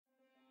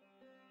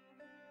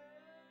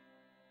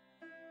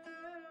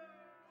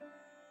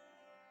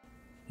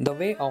The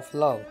way of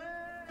love,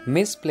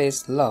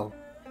 misplaced love.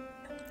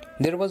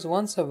 There was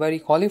once a very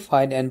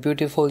qualified and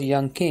beautiful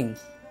young king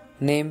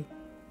named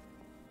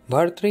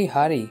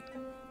Bhartrihari,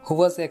 who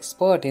was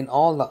expert in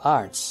all the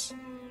arts.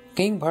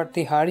 King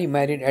Bhartrihari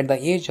married at the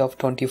age of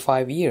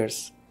 25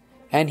 years,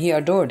 and he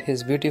adored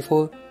his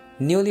beautiful,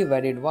 newly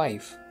wedded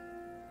wife.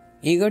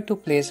 Eager to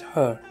please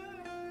her,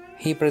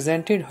 he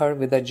presented her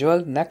with a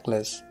jeweled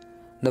necklace,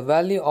 the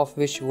value of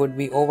which would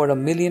be over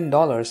 $1 million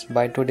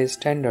by today's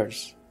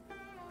standards.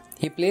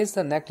 He placed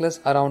the necklace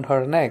around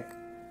her neck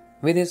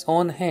with his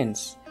own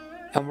hands,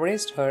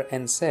 embraced her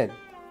and said,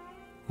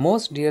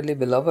 "Most dearly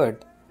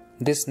beloved,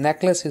 this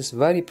necklace is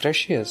very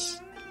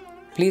precious.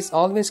 Please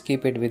always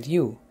keep it with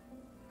you."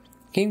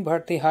 King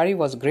Bhartrihari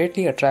was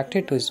greatly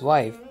attracted to his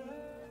wife,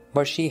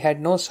 but she had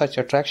no such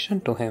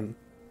attraction to him.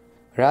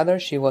 Rather,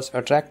 she was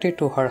attracted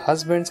to her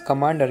husband's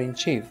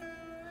commander-in-chief,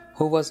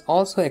 who was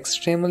also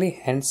extremely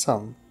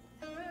handsome.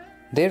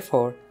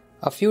 Therefore,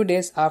 a few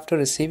days after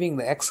receiving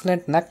the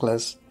excellent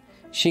necklace,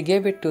 she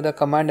gave it to the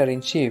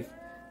commander-in-chief,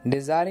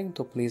 desiring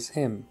to please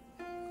him.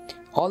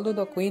 Although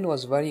the queen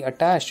was very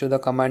attached to the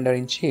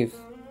commander-in-chief,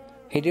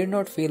 he did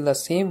not feel the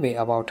same way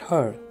about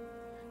her.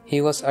 He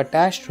was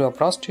attached to a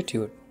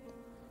prostitute.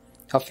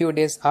 A few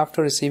days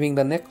after receiving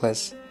the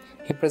necklace,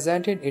 he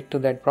presented it to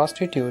that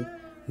prostitute,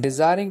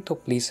 desiring to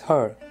please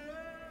her.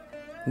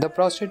 The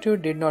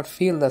prostitute did not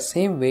feel the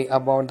same way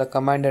about the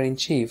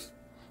commander-in-chief,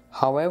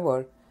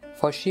 however,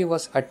 for she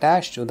was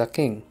attached to the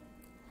king.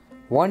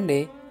 One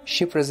day,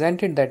 she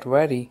presented that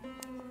very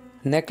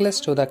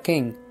necklace to the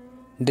king,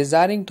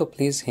 desiring to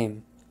please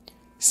him.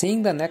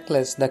 Seeing the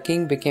necklace, the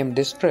king became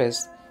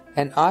distressed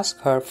and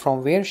asked her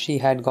from where she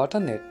had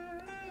gotten it.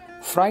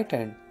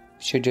 Frightened,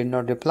 she did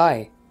not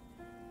reply.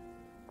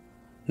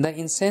 The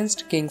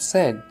incensed king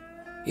said,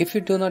 "If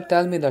you do not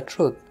tell me the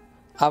truth,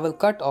 I will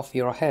cut off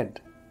your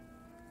head."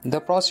 The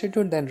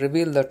prostitute then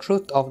revealed the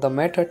truth of the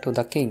matter to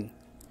the king,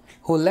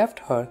 who left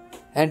her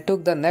and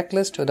took the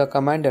necklace to the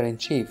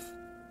commander-in-chief.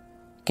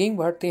 King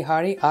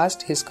Bhartrihari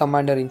asked his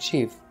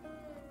commander-in-chief,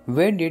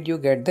 "Where did you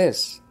get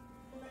this?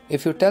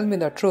 If you tell me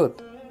the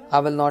truth, I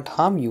will not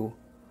harm you,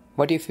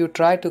 but if you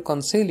try to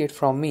conceal it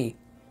from me,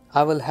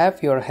 I will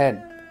have your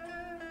head."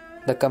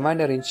 The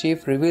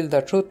commander-in-chief revealed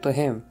the truth to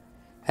him,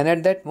 and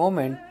at that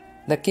moment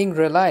the king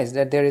realized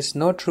that there is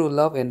no true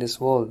love in this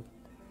world.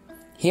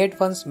 He at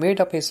once made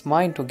up his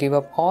mind to give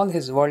up all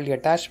his worldly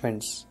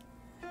attachments.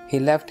 He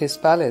left his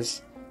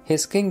palace,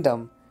 his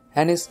kingdom,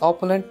 and his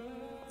opulent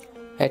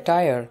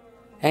attire,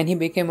 and he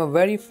became a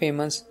very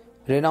famous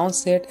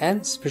renunciate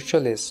and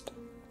spiritualist.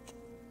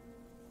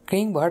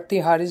 King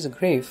Bhartrihari's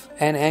grief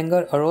and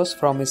anger arose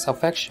from his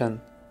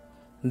affection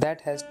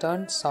that has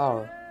turned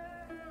sour.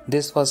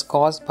 This was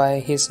caused by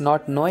his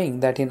not knowing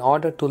that in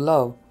order to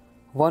love,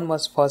 one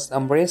must first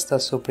embrace the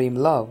supreme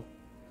love.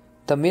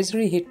 The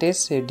misery he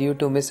tasted due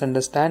to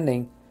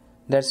misunderstanding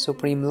that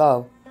supreme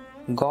love,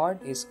 God,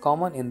 is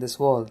common in this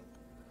world.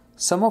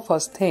 Some of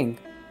us think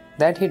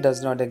that he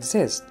does not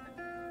exist.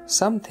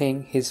 Some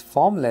think he is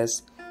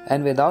formless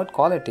and without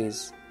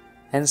qualities,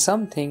 and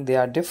some think they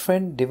are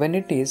different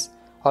divinities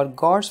or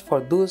gods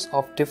for those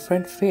of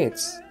different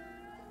faiths.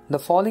 The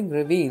following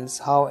reveals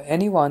how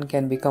anyone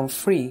can become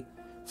free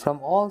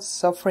from all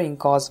suffering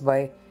caused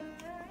by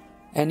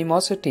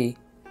animosity,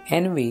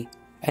 envy,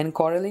 and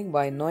quarreling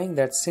by knowing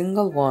that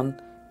single one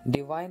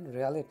divine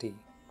reality.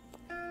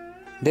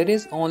 There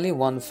is only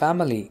one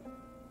family.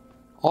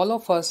 All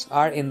of us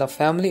are in the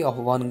family of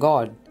one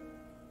God.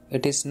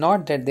 It is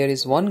not that there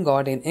is one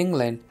God in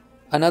England,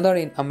 another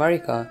in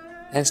America,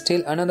 and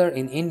still another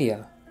in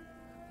India.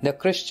 The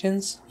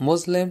Christians,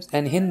 Muslims,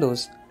 and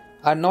Hindus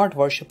are not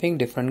worshipping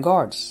different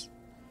gods.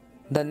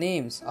 The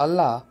names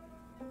Allah,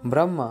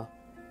 Brahma,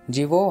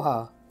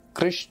 Jivoha,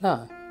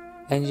 Krishna,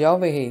 and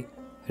Yahweh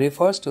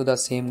refers to the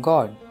same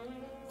God,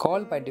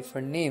 called by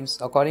different names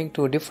according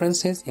to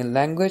differences in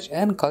language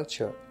and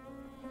culture.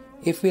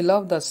 If we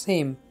love the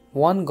same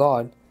one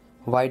God,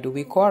 why do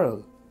we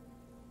quarrel?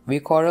 We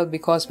quarrel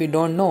because we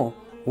don't know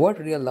what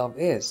real love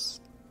is.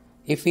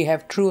 If we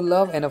have true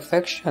love and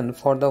affection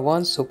for the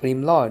one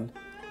Supreme Lord,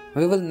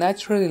 we will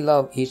naturally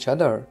love each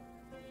other.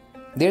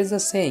 There is a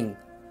saying,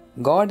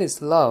 God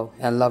is love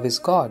and love is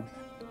God.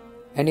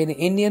 And in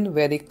Indian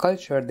Vedic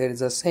culture there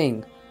is a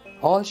saying,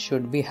 all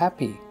should be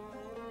happy.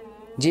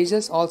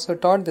 Jesus also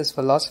taught this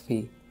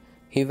philosophy.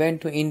 He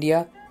went to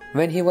India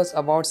when he was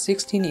about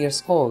 16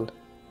 years old,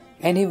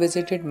 and he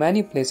visited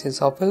many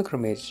places of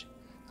pilgrimage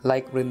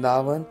like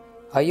Vrindavan,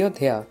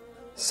 Ayodhya,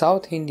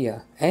 South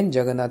India, and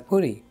Jagannath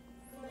Puri.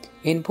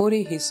 In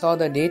Puri he saw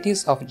the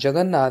deities of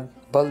Jagannath,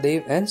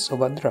 Baldev, and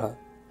Subhadra,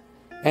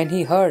 and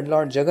he heard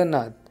Lord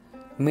Jagannath,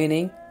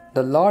 meaning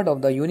the Lord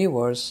of the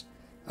universe,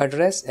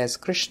 addressed as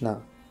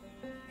Krishna.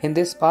 In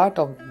this part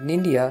of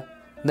India,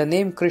 the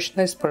name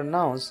Krishna is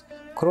pronounced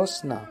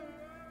Krosna.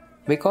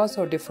 Because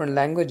of different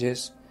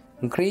languages,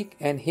 Greek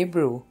and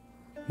Hebrew,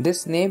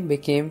 this name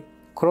became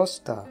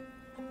Krosta,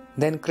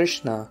 then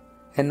Krishna,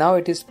 and now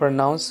it is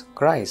pronounced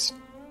Christ.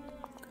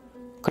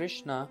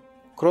 Krishna,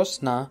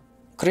 Krosna,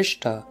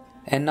 Krishna,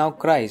 and now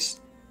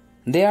Christ.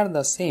 They are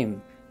the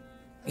same.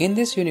 In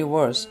this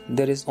universe,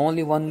 there is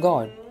only one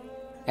God,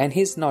 and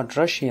He is not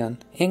Russian,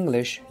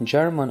 English,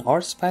 German,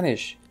 or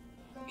Spanish.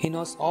 He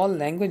knows all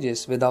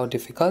languages without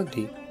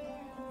difficulty,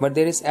 but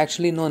there is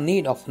actually no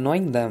need of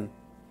knowing them.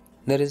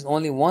 There is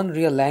only one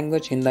real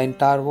language in the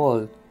entire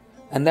world,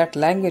 and that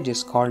language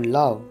is called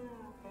love.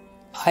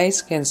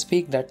 Eyes can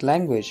speak that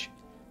language,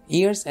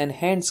 ears and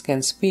hands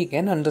can speak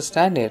and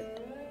understand it,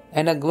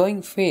 and a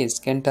glowing face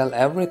can tell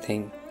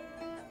everything.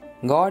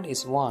 God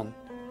is one,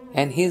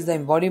 and He is the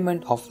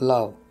embodiment of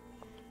love.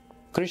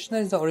 Krishna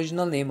is the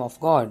original name of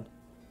God,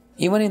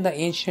 even in the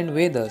ancient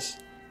Vedas,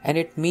 and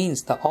it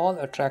means the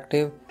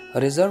all-attractive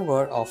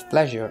reservoir of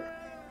pleasure.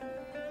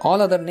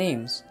 All other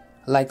names,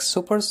 like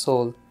Super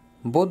Soul,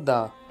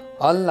 Buddha,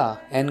 Allah,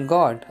 and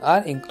God,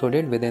 are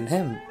included within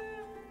Him.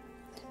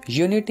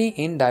 Unity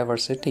in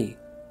diversity.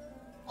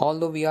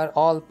 Although we are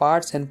all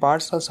parts and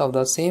parcels of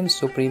the same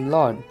Supreme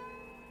Lord,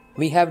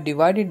 we have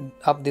divided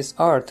up this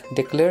earth,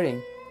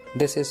 declaring,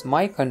 "This is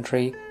my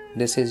country,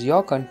 this is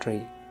your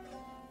country."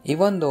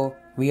 Even though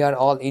we are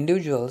all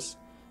individuals,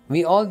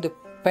 we all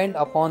depend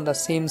upon the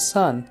same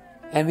sun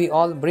and we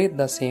all breathe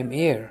the same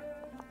air.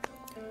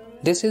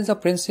 This is the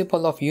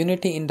principle of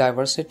unity in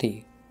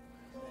diversity.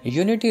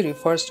 Unity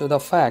refers to the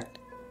fact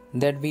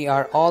that we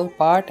are all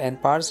part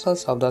and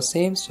parcels of the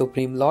same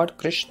Supreme Lord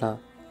Krishna,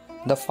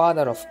 the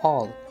Father of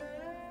all.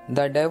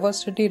 The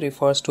diversity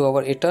refers to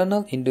our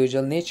eternal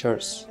individual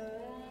natures.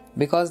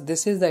 Because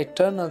this is the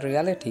eternal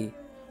reality,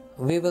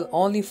 we will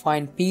only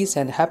find peace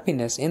and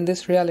happiness in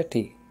this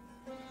reality.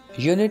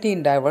 Unity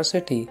in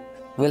diversity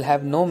will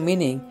have no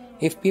meaning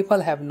if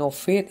people have no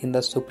faith in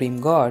the Supreme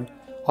God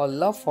or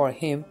love for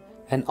Him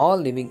and all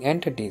living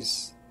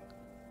entities.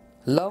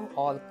 Love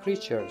all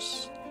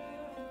creatures.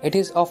 It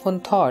is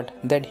often thought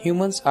that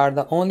humans are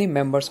the only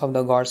members of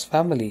the God's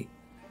family.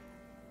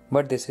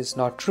 But this is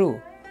not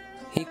true.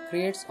 He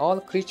creates all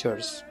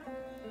creatures.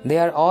 They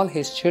are all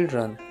His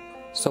children,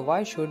 so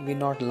why should we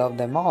not love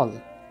them all?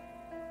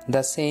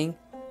 The saying,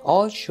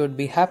 "all should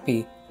be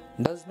happy,"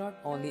 does not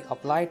only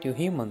apply to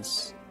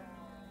humans.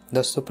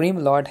 The Supreme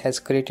Lord has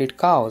created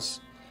cows,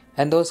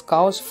 and those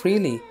cows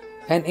freely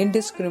and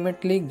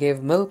indiscriminately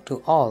gave milk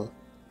to all.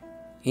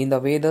 In the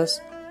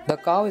Vedas, the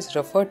cow is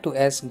referred to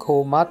as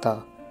Go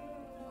Mata,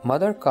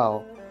 Mother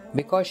Cow,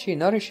 because she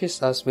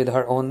nourishes us with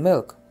her own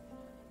milk.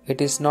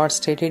 It is not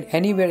stated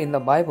anywhere in the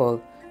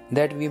Bible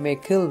that we may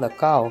kill the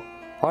cow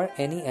or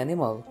any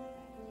animal.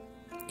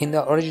 In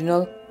the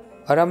original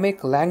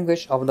Aramaic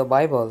language of the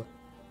Bible,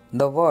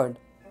 the word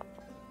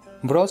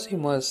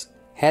brosimus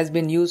has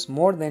been used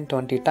more than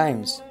 20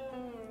 times.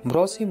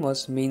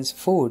 Brosimus means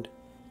food,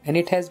 and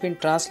it has been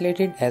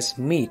translated as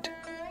meat.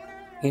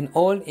 In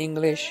Old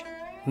English,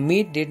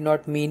 meat did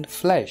not mean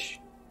flesh,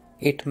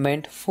 it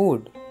meant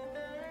food.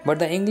 But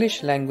the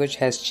English language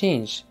has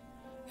changed,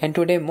 and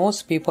today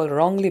most people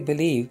wrongly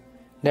believe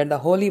that the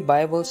Holy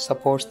Bible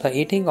supports the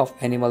eating of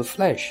animal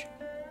flesh.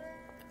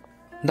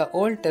 The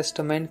Old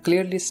Testament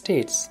clearly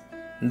states,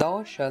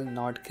 "Thou shalt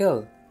not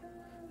kill."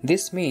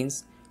 This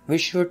means we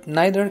should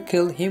neither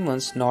kill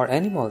humans nor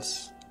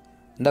animals.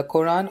 The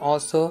Quran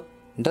also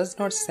does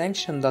not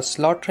sanction the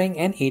slaughtering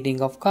and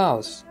eating of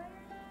cows.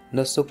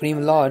 The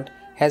Supreme Lord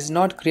has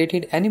not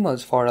created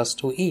animals for us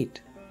to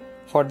eat.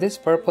 For this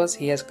purpose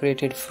He has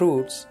created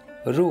fruits,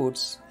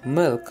 roots,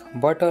 milk,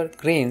 butter,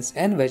 grains,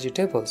 and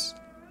vegetables.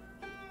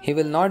 He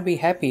will not be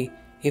happy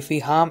if we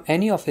harm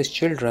any of His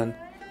children,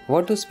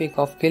 what to speak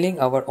of killing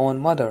our own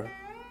mother.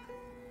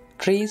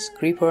 Trees,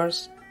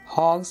 creepers,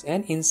 hogs,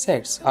 and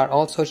insects are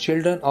also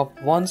children of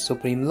one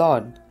Supreme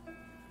Lord.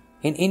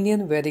 In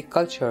Indian Vedic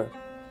culture,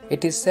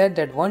 it is said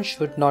that one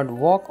should not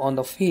walk on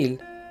the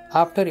field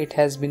after it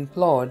has been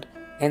plowed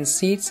and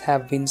seeds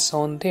have been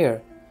sown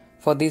there,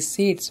 for these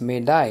seeds may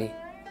die.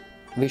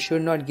 We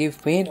should not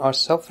give pain or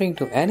suffering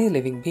to any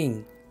living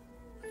being.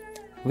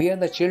 We are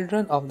the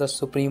children of the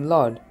Supreme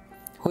Lord,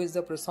 who is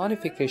the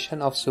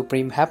personification of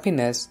supreme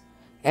happiness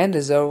and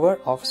reservoir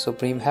of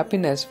supreme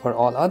happiness for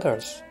all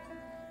others.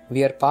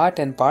 We are part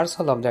and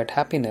parcel of that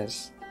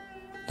happiness.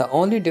 The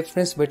only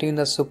difference between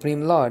the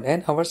Supreme Lord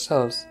and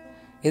ourselves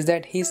is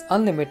that He is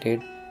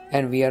unlimited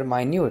and we are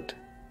minute.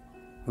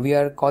 We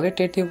are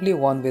qualitatively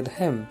one with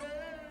Him,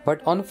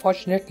 but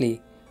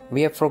unfortunately,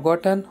 we have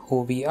forgotten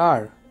who we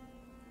are.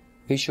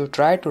 We should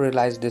try to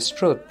realize this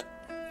truth.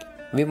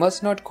 We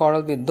must not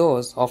quarrel with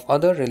those of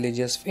other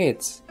religious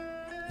faiths.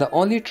 The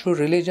only true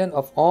religion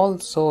of all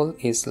soul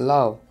is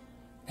love,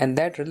 and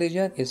that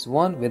religion is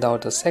one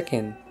without a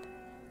second.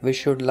 We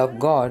should love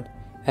God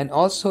and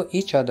also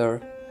each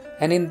other,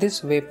 and in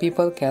this way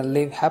people can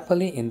live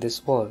happily in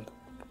this world.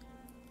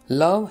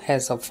 Love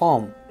has a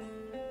form.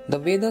 The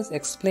Vedas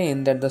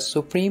explain that the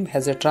Supreme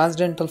has a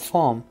transcendental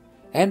form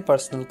and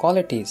personal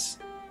qualities,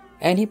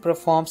 and He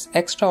performs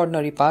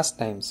extraordinary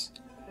pastimes.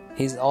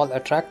 He is all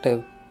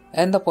attractive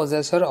and the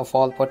possessor of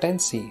all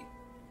potency.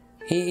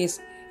 He is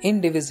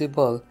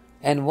indivisible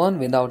and one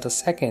without a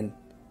second.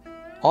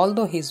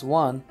 Although He is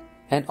one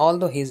and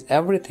although He is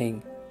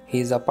everything, He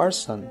is a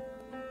person.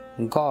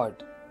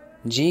 God.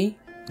 G.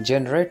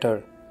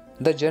 Generator.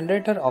 the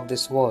generator of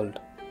this world.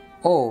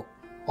 O,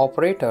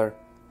 operator,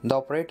 the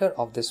operator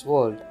of this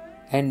world.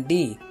 And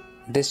D,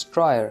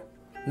 destroyer,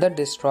 the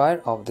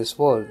destroyer of this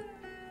world.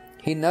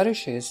 He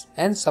nourishes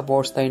and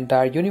supports the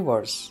entire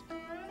universe.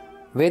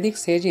 Vedic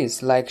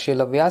sages like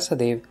Srila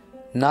Vyasadeva,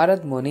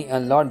 Narad Muni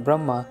and Lord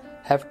Brahma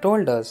have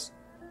told us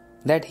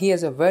that he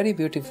has a very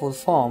beautiful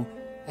form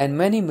and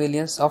many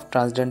millions of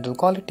transcendental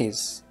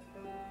qualities.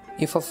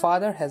 If a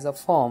father has a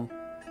form,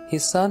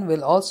 his son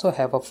will also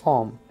have a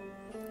form.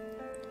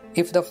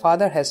 If the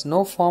father has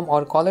no form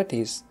or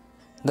qualities,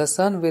 the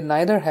son will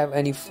neither have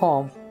any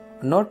form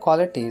nor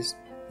qualities,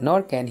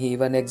 nor can he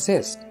even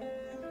exist.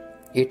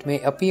 It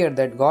may appear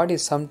that God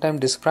is sometimes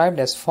described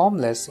as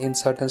formless in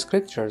certain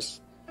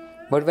scriptures,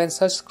 but when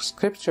such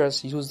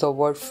scriptures use the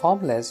word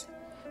formless,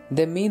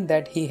 they mean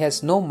that he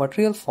has no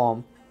material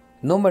form,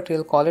 no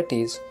material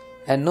qualities,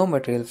 and no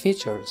material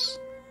features.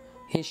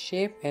 His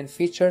shape and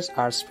features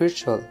are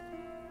spiritual.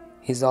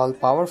 He is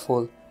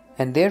all-powerful,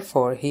 and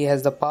therefore he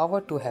has the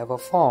power to have a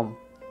form.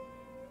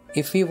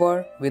 If he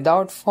were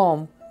without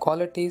form,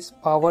 qualities,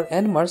 power,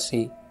 and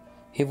mercy,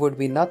 he would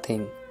be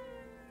nothing.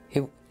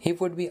 He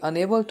would be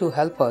unable to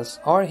help us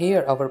or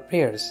hear our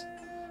prayers.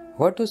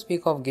 What to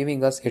speak of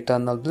giving us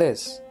eternal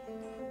bliss?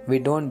 We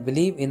don't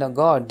believe in a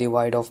God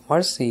devoid of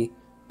mercy,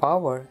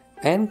 power,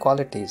 and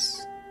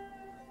qualities.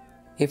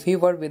 If he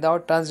were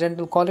without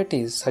transcendental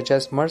qualities such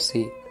as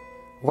mercy,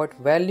 what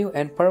value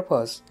and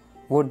purpose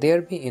would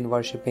there be in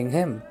worshipping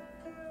him?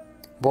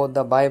 Both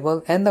the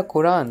Bible and the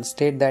Quran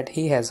state that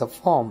he has a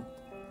form.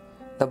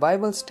 The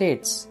Bible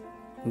states,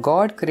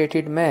 God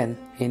created man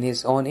in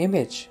his own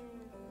image.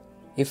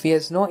 If he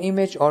has no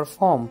image or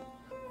form,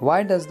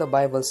 why does the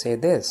Bible say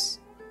this?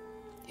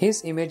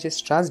 His image is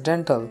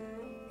transcendental,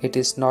 it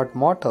is not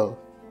mortal.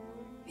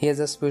 He has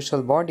a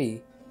spiritual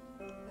body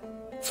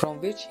from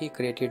which he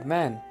created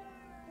man.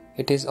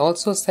 It is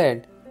also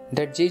said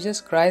that Jesus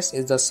Christ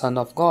is the Son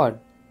of God.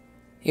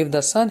 If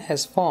the Son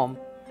has form,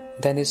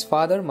 then his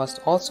Father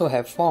must also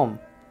have form.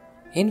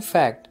 In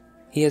fact,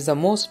 he has the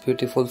most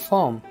beautiful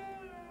form.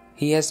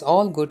 He has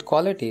all good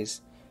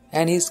qualities,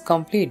 and he is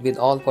complete with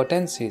all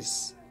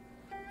potencies.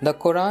 The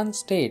Quran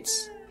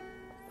states,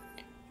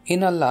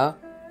 In Allah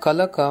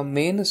kalaka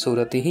main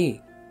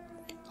suratihi.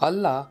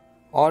 Allah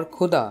or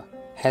Khuda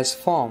has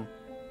form,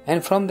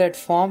 and from that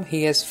form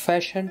he has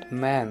fashioned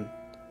man.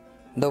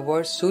 The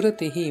word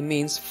suratihi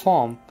means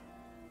form,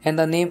 and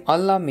the name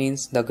Allah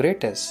means the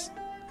greatest.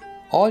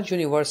 All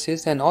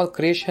universes and all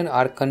creation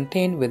are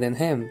contained within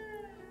him,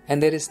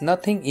 and there is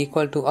nothing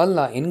equal to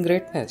Allah in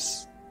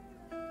greatness.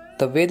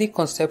 The Vedic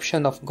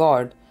conception of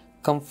God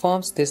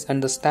confirms this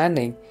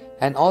understanding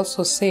and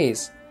also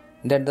says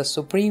that the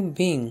Supreme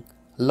Being,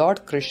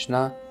 Lord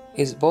Krishna,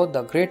 is both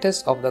the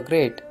greatest of the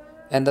great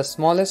and the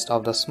smallest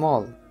of the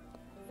small.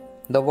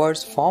 The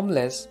words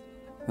formless,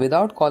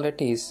 without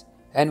qualities,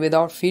 and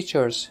without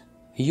features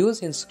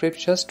used in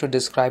scriptures to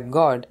describe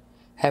God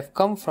have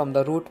come from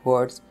the root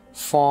words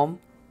form,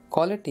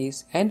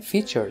 qualities, and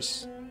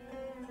features.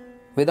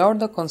 Without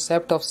the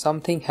concept of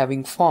something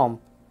having form,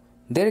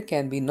 there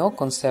can be no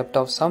concept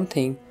of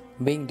something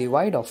being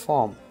devoid of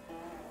form.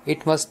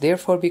 It must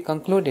therefore be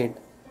concluded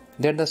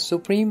that the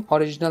supreme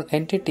original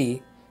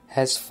entity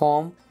has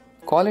form,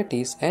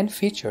 qualities, and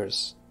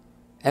features,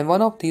 and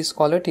one of these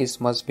qualities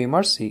must be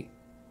mercy.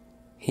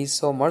 He is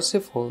so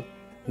merciful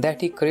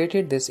that he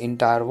created this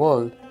entire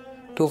world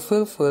to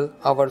fulfill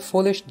our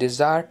foolish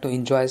desire to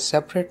enjoy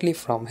separately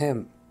from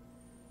him.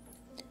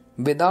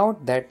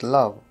 Without that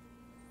love,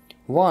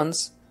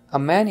 once a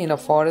man in a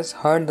forest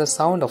heard the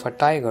sound of a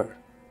tiger.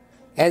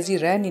 As he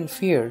ran in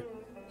fear,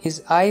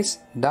 his eyes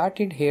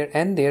darted here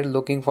and there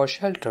looking for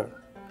shelter.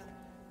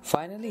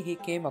 Finally he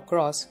came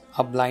across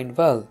a blind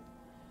well,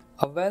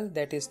 a well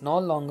that is no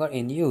longer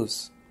in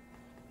use.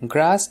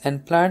 Grass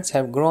and plants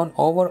have grown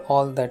over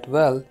all that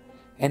well,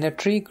 and a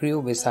tree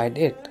grew beside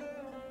it.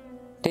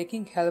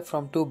 Taking help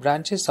from 2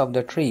 branches of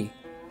the tree,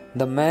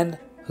 the man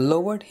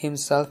lowered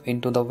himself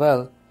into the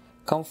well,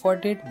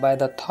 comforted by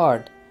the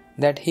thought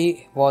that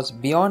he was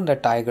beyond the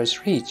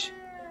tiger's reach.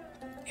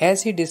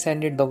 As he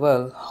descended the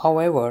well,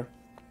 however,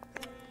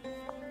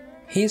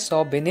 he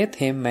saw beneath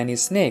him many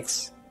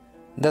snakes.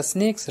 The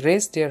snakes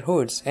raised their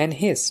hoods and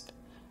hissed,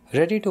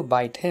 ready to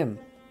bite him.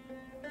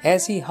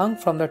 As he hung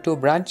from the 2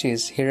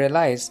 branches, he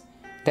realized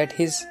that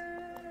his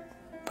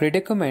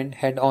predicament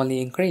had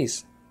only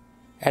increased.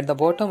 At the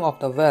bottom of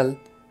the well,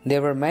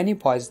 there were many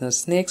poisonous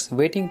snakes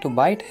waiting to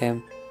bite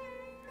him,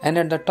 and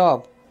at the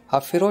top,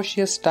 a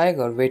ferocious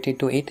tiger waited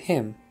to eat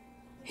him.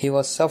 He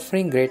was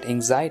suffering great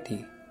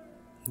anxiety.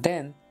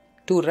 Then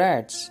 2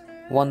 rats,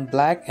 one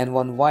black and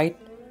one white,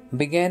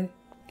 began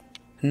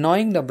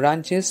gnawing the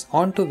branches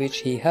onto which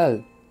he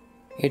held.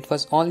 It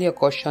was only a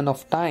question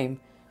of time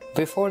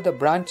before the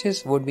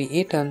branches would be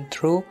eaten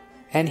through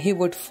and he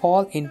would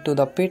fall into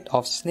the pit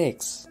of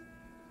snakes.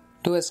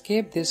 To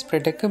escape this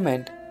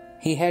predicament,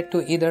 he had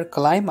to either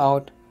climb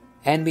out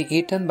and be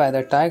eaten by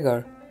the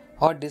tiger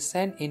or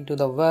descend into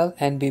the well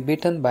and be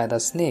bitten by the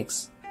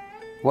snakes.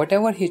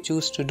 Whatever he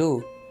chose to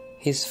do,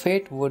 his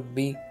fate would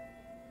be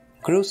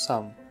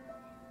gruesome.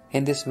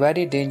 In this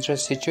very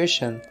dangerous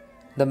situation,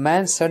 the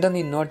man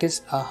suddenly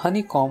noticed a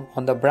honeycomb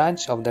on the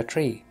branch of the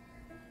tree.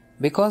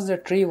 Because the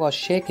tree was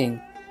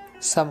shaking,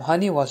 some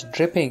honey was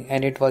dripping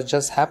and it was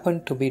just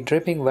happened to be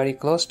dripping very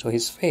close to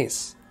his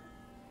face.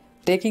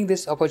 Taking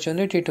this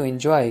opportunity to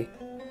enjoy,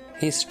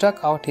 he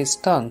stuck out his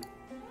tongue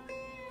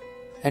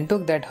and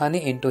took that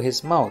honey into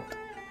his mouth.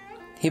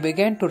 He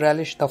began to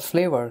relish the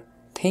flavor,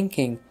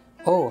 thinking,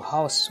 "Oh,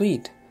 how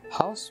sweet,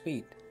 how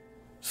sweet."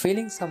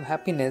 Feeling some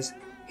happiness,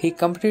 he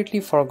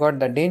completely forgot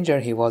the danger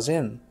he was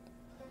in.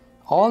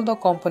 All the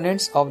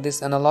components of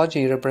this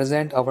analogy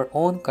represent our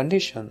own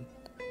condition.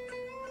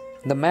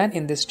 The man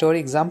in this story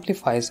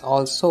exemplifies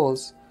all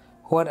souls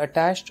who are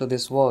attached to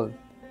this world.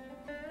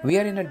 We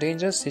are in a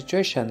dangerous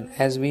situation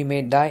as we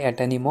may die at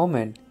any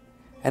moment,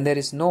 and there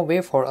is no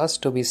way for us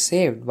to be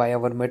saved by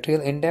our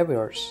material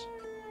endeavors.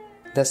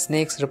 The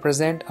snakes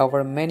represent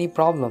our many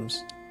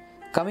problems,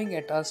 coming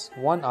at us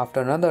one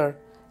after another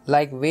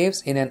like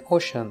waves in an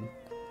ocean.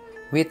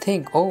 We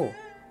think, "Oh,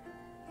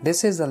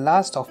 this is the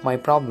last of my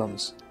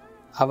problems.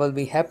 I will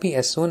be happy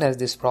as soon as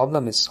this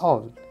problem is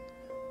solved."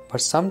 But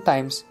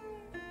sometimes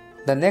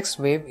the next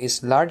wave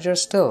is larger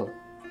still,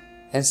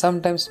 and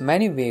sometimes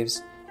many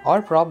waves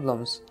or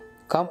problems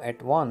come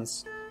at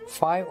once,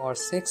 5 or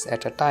 6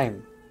 at a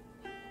time.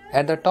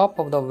 At the top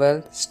of the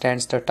well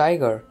stands the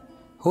tiger,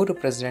 who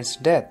represents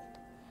death,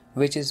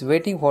 which is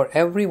waiting for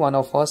every one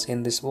of us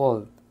in this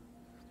world.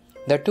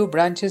 The two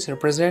branches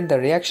represent the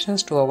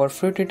reactions to our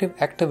fruitive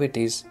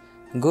activities,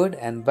 good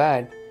and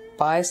bad,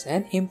 pious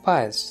and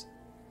impious.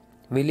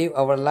 We live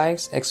our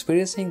lives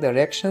experiencing the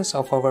reactions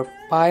of our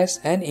pious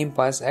and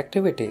impious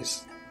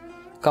activities.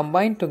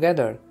 Combined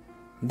together,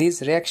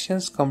 these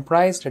reactions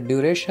comprise the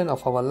duration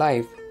of our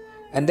life,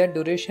 and that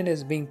duration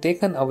is being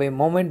taken away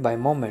moment by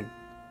moment.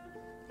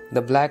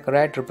 The black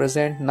rat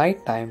represents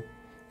night time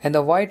and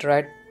the white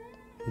rat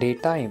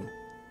daytime.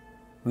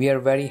 We are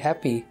very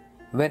happy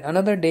when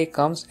another day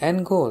comes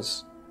and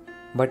goes,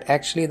 but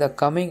actually the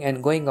coming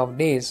and going of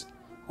days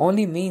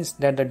only means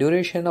that the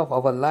duration of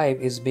our life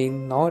is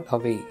being gnawed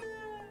away.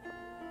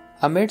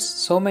 Amidst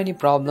so many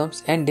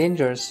problems and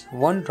dangers,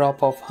 one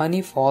drop of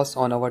honey falls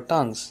on our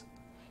tongues,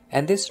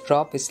 and this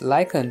drop is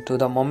likened to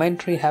the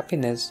momentary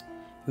happiness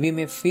we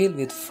may feel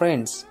with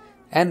friends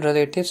and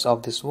relatives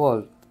of this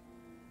world.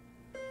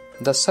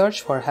 The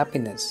search for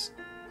happiness.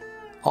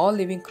 All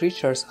living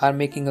creatures are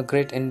making a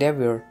great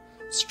endeavor,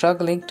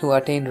 struggling to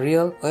attain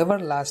real,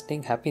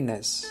 everlasting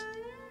happiness.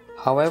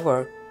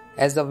 However,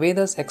 as the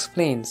Vedas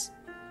explains,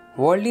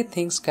 worldly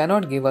things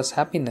cannot give us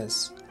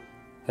happiness.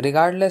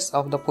 Regardless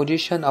of the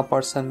position a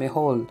person may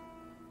hold,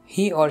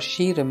 he or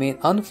she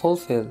remains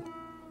unfulfilled.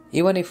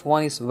 Even if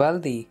one is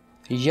wealthy,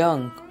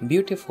 young,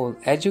 beautiful,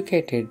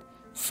 educated,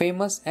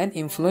 famous and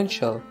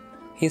influential,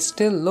 he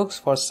still looks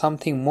for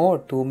something more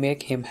to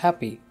make him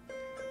happy.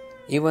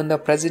 Even the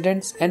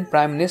presidents and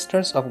prime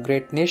ministers of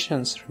great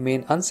nations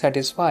remain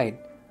unsatisfied.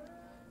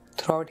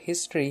 Throughout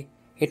history,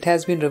 it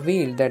has been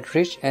revealed that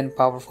rich and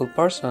powerful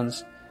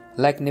persons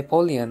like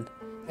Napoleon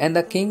and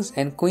the kings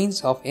and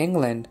queens of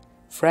England,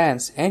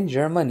 France and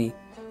Germany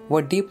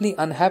were deeply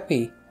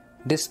unhappy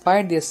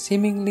despite their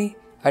seemingly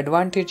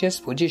advantageous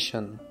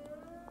position.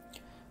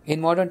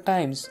 In modern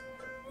times,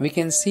 we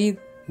can see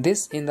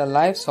this in the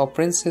lives of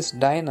Princess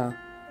Diana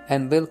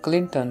and Bill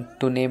Clinton,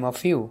 to name a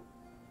few.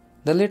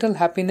 The little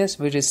happiness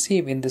we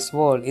receive in this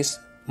world is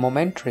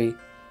momentary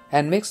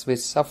and mixed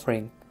with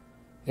suffering.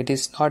 It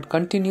is not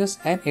continuous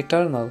and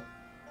eternal,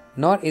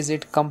 nor is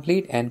it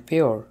complete and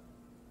pure.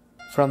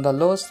 From the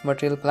lowest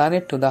material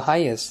planet to the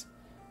highest,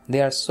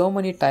 there are so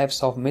many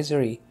types of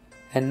misery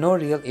and no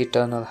real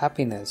eternal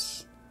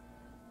happiness.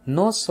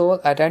 No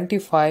soul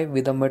identified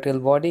with the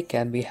material body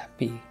can be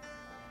happy.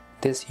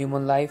 This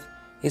human life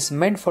is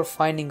meant for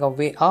finding a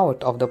way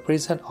out of the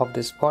prison of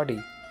this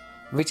body,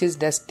 which is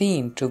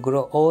destined to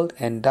grow old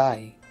and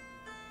die.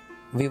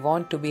 We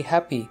want to be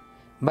happy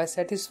by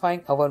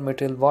satisfying our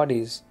material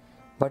bodies,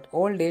 but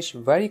old age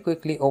very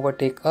quickly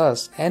overtakes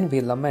us and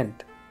we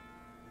lament.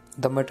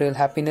 The material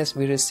happiness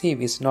we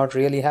receive is not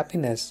really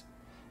happiness.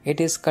 It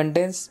is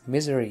condensed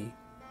misery.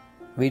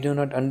 We do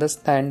not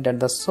understand that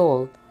the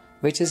soul,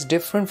 which is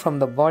different from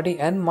the body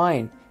and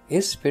mind,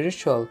 is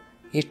spiritual,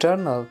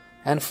 eternal,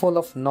 and full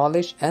of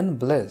knowledge and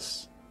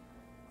bliss.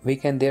 We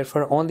can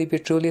therefore only be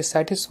truly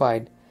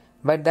satisfied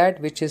by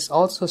that which is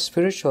also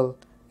spiritual,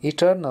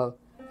 eternal,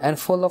 and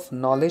full of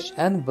knowledge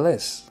and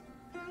bliss,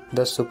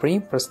 the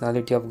Supreme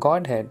Personality of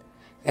Godhead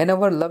and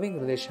our loving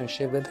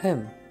relationship with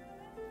Him.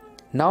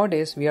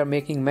 Nowadays, we are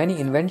making many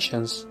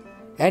inventions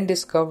and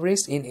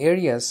discoveries in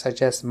areas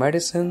such as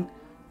medicine,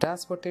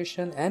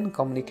 transportation, and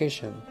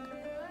communication.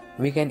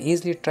 We can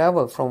easily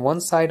travel from one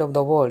side of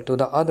the world to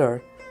the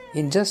other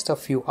in just a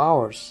few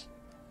hours.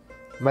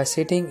 By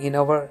sitting in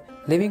our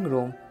living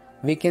room,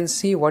 we can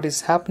see what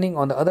is happening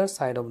on the other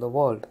side of the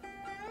world.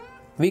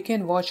 We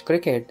can watch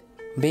cricket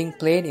being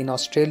played in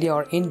Australia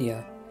or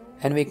India,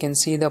 and we can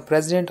see the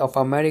President of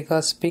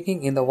America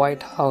speaking in the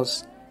White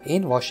House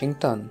in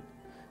Washington.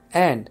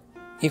 And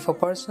if a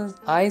person's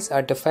eyes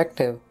are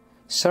defective,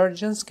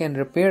 surgeons can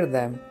repair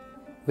them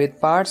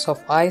with parts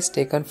of eyes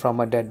taken from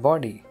a dead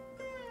body.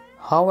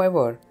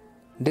 However,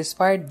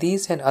 despite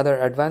these and other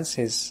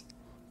advances,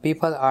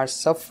 people are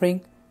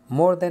suffering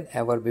more than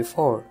ever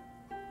before.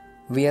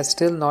 We are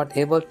still not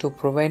able to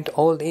prevent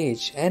old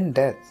age and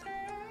death,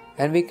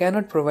 and we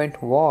cannot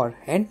prevent war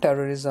and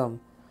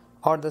terrorism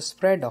or the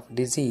spread of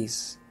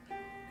disease.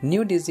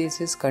 New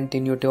diseases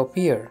continue to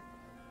appear.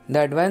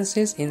 The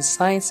advances in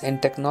science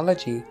and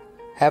technology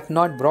have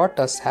not brought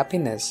us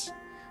happiness.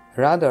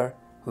 Rather,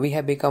 we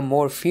have become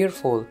more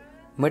fearful,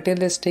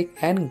 materialistic,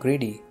 and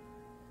greedy.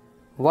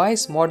 Why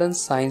is modern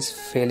science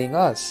failing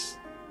us?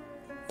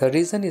 The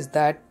reason is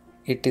that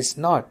it is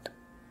not,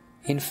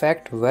 in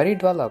fact, very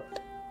developed.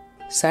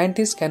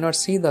 Scientists cannot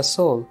see the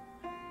soul,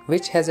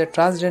 which has a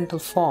transcendental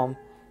form,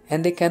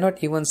 and they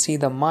cannot even see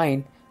the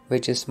mind,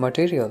 which is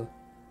material.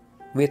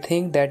 We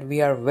think that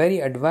we are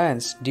very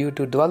advanced due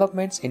to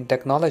developments in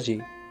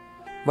technology,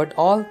 but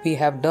all we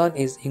have done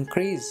is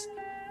increase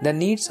the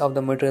needs of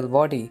the material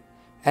body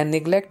and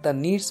neglect the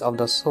needs of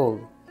the soul.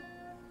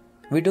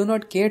 We do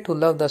not care to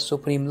love the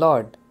Supreme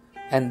Lord,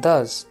 and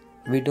thus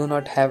we do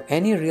not have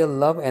any real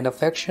love and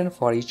affection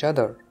for each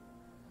other.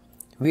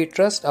 We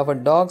trust our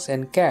dogs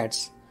and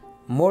cats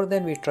more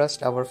than we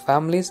trust our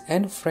families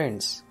and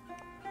friends.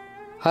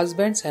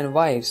 Husbands and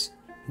wives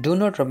do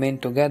not remain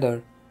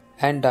together,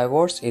 and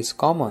divorce is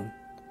common.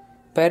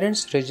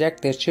 Parents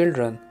reject their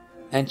children,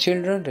 and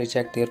children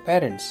reject their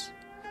parents.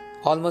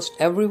 Almost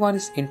everyone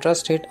is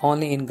interested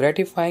only in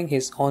gratifying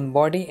his own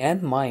body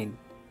and mind.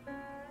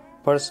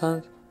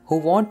 Persons who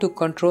want to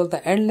control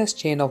the endless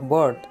chain of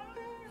birth,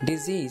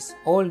 disease,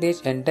 old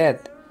age, and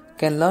death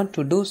can learn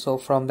to do so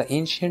from the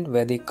ancient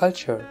Vedic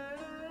culture.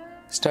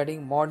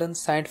 Studying modern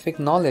scientific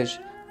knowledge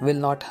will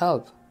not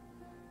help.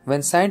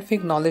 When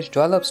scientific knowledge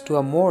develops to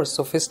a more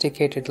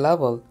sophisticated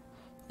level,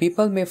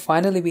 people may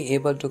finally be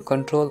able to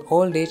control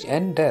old age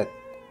and death.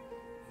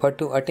 But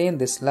to attain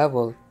this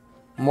level,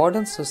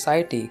 modern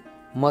society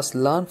must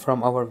learn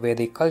from our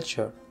Vedic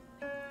culture.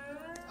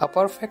 A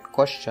perfect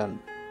question.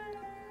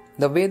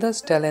 The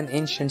Vedas tell an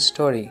ancient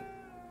story.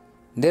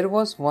 There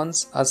was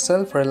once a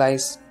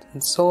self-realized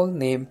soul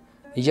named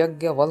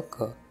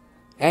Yajnavalkya,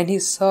 and he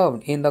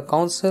served in the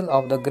council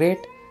of the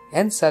great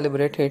and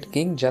celebrated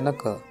King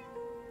Janaka.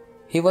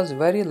 He was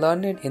very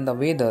learned in the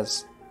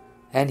Vedas,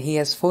 and he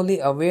is fully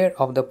aware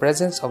of the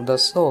presence of the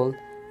soul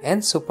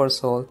and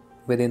supersoul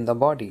within the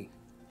body.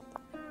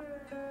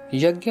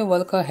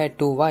 Yajnavalkya had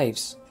two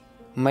wives,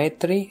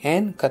 Maitri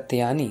and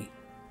Katyani.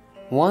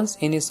 Once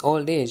in his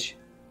old age,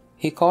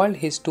 he called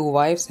his two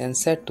wives and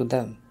said to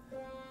them,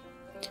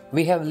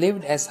 "We have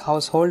lived as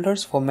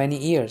householders for many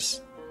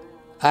years.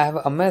 I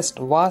have amassed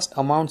vast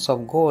amounts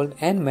of gold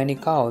and many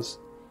cows,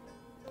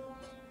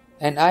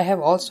 and I have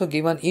also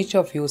given each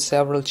of you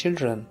several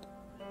children.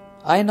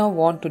 I now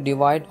want to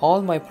divide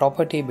all my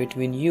property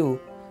between you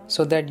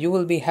so that you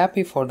will be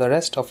happy for the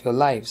rest of your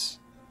lives.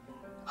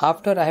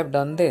 After I have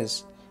done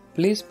this,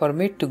 please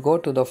permit to go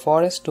to the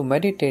forest to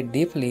meditate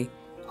deeply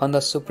on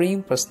the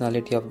Supreme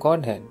Personality of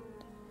Godhead."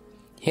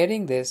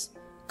 Hearing this,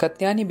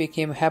 Katyani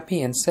became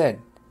happy and said,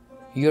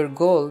 "Your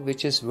goal,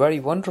 which is very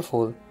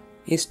wonderful,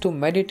 is to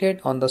meditate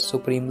on the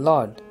Supreme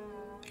Lord.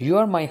 You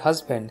are my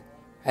husband,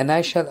 and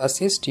I shall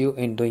assist you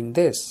in doing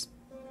this."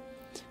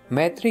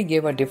 Maitri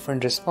gave a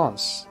different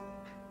response.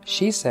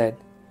 She said,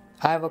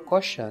 "I have a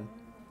question,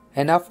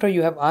 and after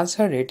you have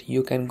answered it,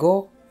 you can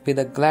go with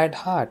a glad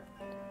heart.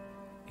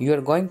 You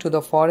are going to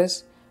the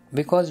forest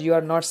because you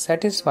are not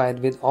satisfied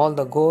with all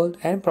the gold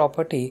and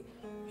property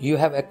you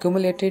have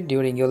accumulated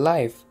during your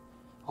life,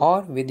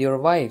 or with your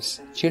wives,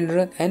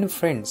 children, and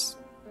friends.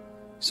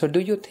 So do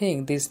you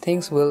think these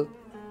things will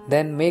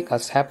then make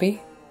us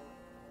happy?"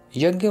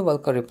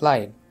 Yajnavalkya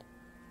replied,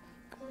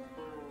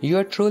 "You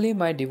are truly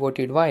my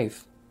devoted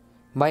wife.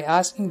 By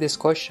asking this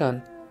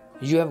question,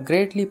 you have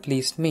greatly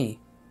pleased me.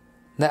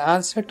 The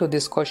answer to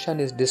this question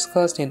is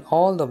discussed in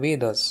all the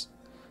Vedas.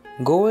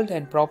 Gold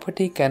and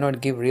property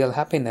cannot give real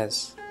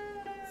happiness.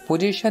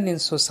 Position in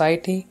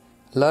society,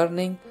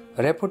 learning,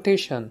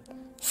 reputation,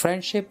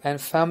 friendship, and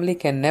family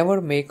can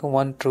never make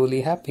one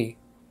truly happy.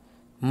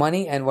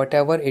 Money and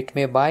whatever it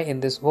may buy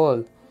in this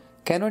world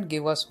cannot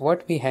give us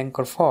what we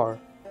hanker for.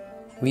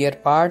 We are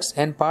parts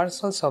and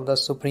parcels of the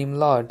Supreme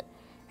Lord,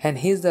 and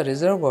He is the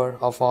reservoir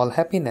of all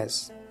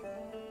happiness.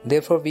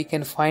 Therefore, we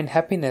can find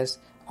happiness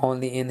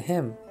only in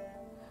Him.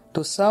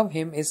 To serve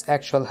Him is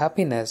actual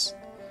happiness,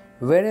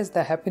 whereas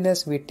the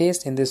happiness we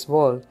taste in this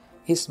world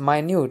is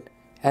minute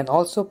and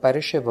also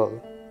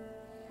perishable.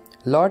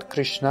 Lord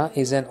Krishna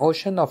is an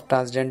ocean of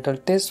transcendental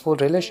tasteful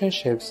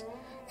relationships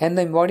and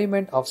the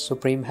embodiment of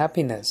supreme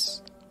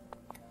happiness.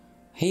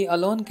 He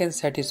alone can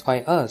satisfy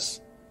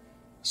us,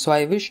 so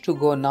I wish to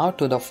go now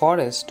to the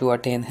forest to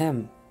attain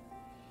Him.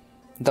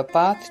 The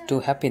path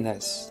to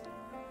happiness.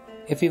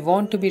 If we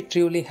want to be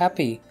truly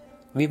happy,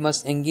 we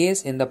must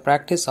engage in the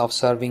practice of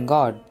serving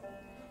God.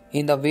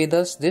 In the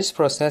Vedas, this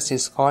process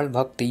is called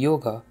Bhakti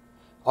Yoga,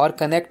 or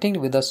connecting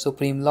with the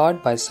Supreme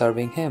Lord by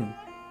serving Him.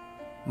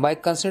 By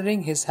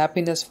considering His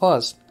happiness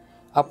first,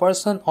 a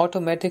person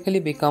automatically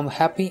becomes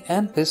happy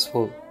and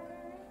peaceful.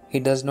 He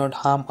does not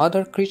harm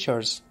other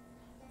creatures,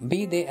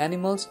 be they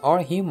animals or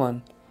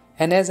human,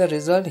 and as a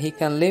result he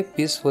can live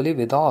peacefully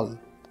with all.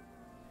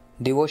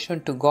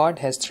 Devotion to God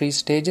has three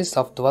stages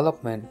of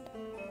development: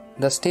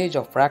 the stage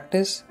of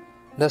practice,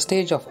 the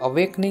stage of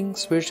awakening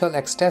spiritual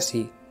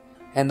ecstasy,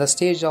 and the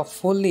stage of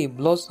fully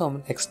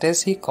blossomed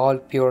ecstasy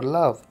called pure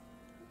love.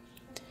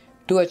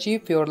 To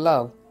achieve pure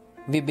love,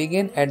 we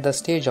begin at the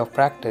stage of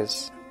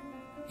practice.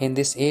 In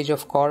this age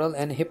of quarrel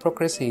and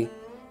hypocrisy,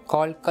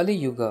 called Kali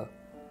Yuga,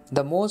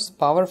 the most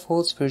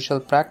powerful spiritual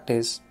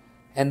practice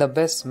and the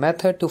best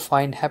method to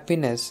find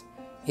happiness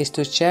is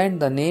to chant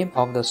the name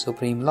of the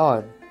Supreme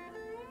Lord.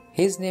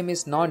 His name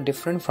is not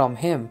different from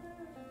Him,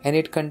 and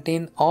it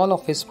contains all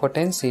of His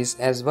potencies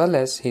as well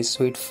as His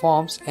sweet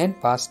forms and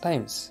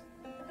pastimes.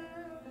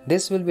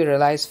 This will be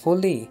realized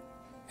fully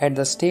at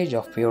the stage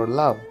of pure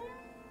love.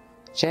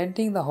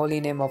 Chanting the holy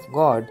name of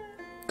God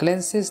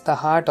cleanses the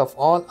heart of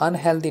all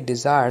unhealthy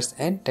desires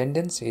and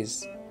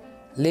tendencies,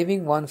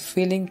 leaving one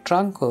feeling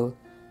tranquil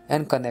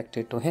and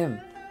connected to Him.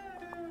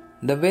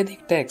 The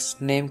Vedic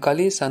text named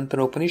Kali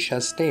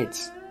Santaropanishad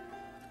states,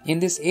 "In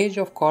this age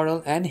of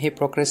quarrel and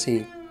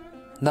hypocrisy,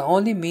 the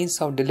only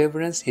means of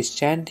deliverance is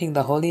chanting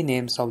the holy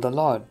names of the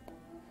Lord.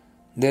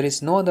 There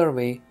is no other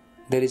way,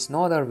 there is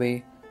no other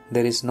way,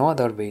 there is no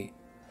other way."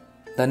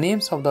 The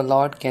names of the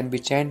Lord can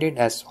be chanted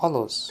as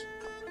follows: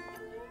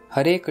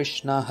 Hare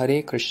Krishna,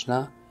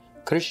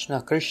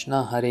 Krishna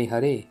Krishna, Hare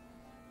Hare,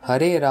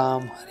 Hare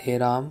Ram,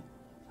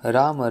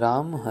 Ram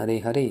Ram, Hare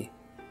Hare.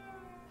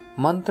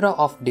 Mantra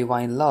of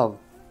Divine Love.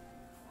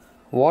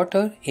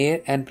 Water,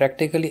 air, and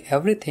practically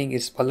everything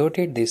is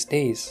polluted these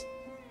days,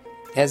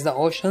 as the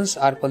oceans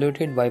are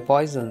polluted by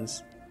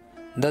poisons,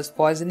 thus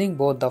poisoning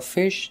both the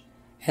fish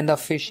and the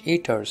fish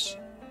eaters.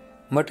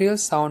 Material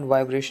sound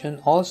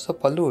vibration also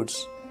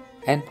pollutes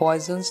and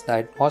poisons the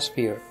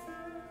atmosphere.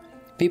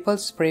 People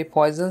spray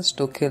poisons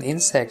to kill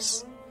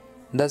insects,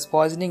 thus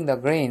poisoning the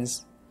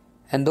grains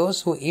and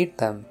those who eat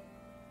them.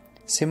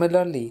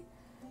 Similarly,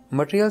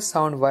 material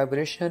sound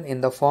vibration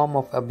in the form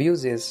of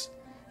abuses,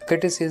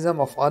 criticism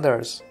of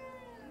others,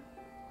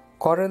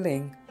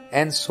 quarreling,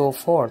 and so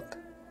forth,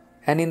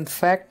 and in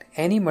fact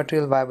any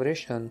material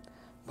vibration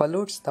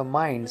pollutes the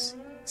minds,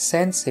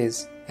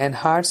 senses, and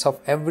hearts of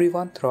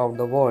everyone throughout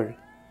the world.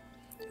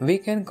 We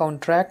can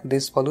counteract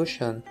this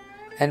pollution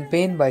and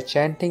pain by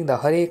chanting the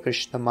Hare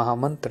Krishna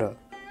Mahamantra.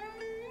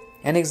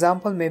 An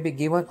example may be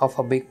given of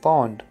a big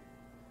pond.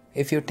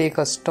 If you take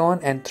a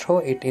stone and throw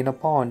it in a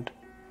pond,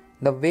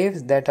 the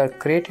waves that are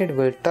created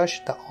will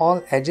touch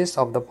all edges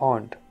of the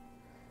pond.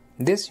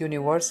 This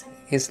universe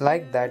is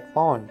like that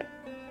pond.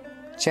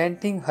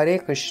 Chanting Hare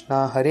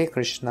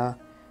Krishna,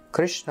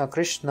 Krishna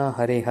Krishna,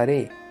 Hare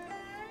Hare,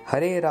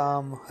 Hare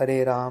Ram,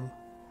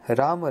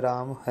 Ram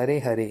Ram, Hare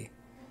Hare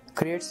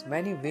creates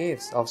many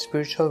waves of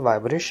spiritual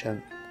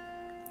vibration.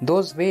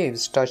 Those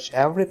waves touch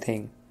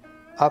everything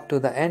up to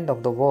the end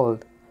of the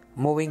world,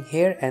 moving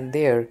here and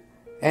there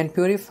and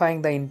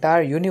purifying the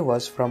entire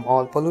universe from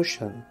all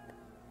pollution.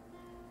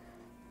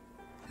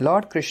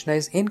 Lord Krishna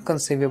is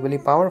inconceivably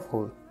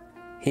powerful.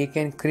 He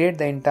can create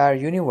the entire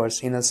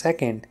universe in a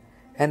second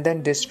and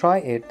then destroy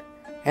it,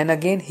 and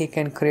again He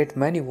can create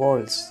many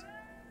worlds.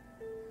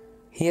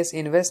 He has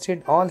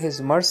invested all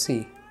His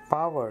mercy,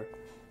 power,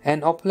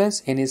 and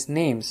opulence in His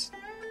names,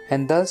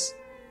 and thus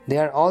they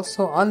are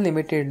also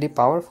unlimitedly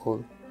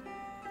powerful.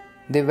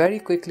 They very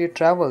quickly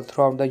travel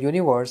throughout the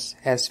universe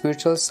as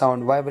spiritual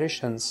sound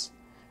vibrations,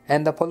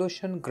 and the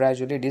pollution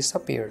gradually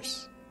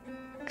disappears.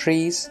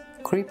 Trees,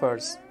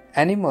 creepers,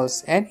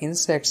 animals, and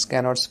insects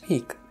cannot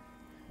speak.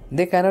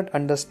 They cannot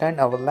understand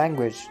our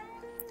language.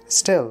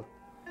 Still,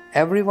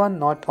 everyone,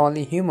 not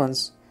only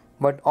humans,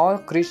 but all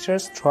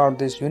creatures throughout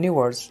this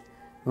universe,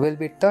 will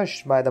be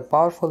touched by the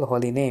powerful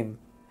holy name,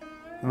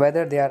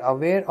 whether they are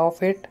aware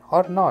of it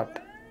or not.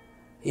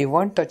 If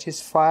one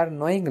touches fire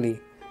knowingly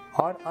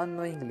or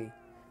unknowingly,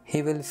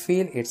 he will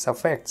feel its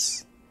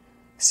effects.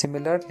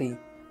 Similarly,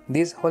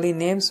 these holy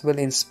names will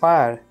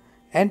inspire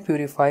and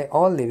purify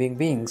all living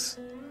beings,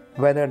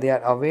 whether they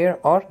are aware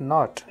or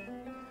not.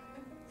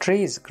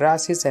 Trees,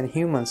 grasses, and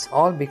humans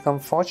all become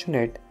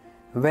fortunate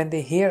when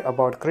they hear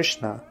about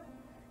Krishna,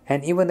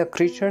 and even the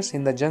creatures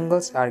in the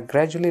jungles are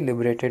gradually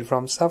liberated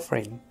from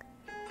suffering.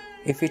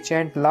 If we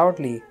chant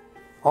loudly,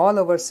 all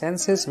our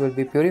senses will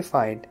be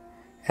purified,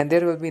 and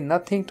there will be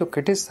nothing to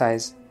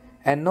criticize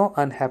and no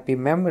unhappy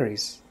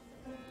memories.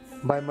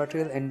 By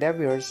material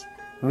endeavors,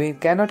 we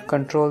cannot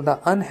control the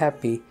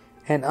unhappy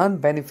and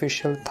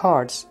unbeneficial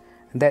thoughts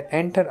that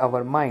enter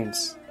our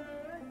minds,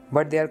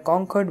 but they are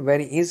conquered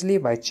very easily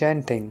by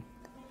chanting.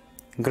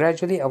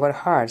 Gradually our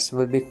hearts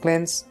will be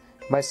cleansed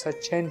by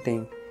such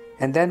chanting,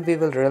 and then we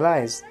will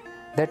realize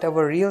that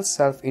our real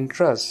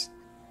self-interest,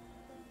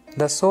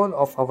 the soul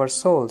of our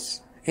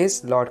souls,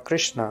 is Lord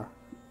Krishna.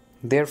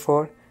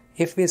 Therefore,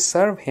 if we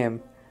serve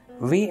Him,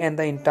 we and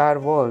the entire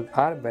world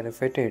are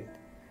benefited.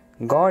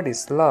 God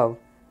is love,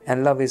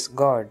 and love is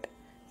God.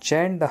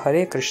 Chant the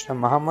Hare Krishna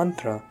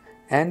Mahamantra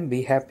and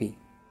be happy.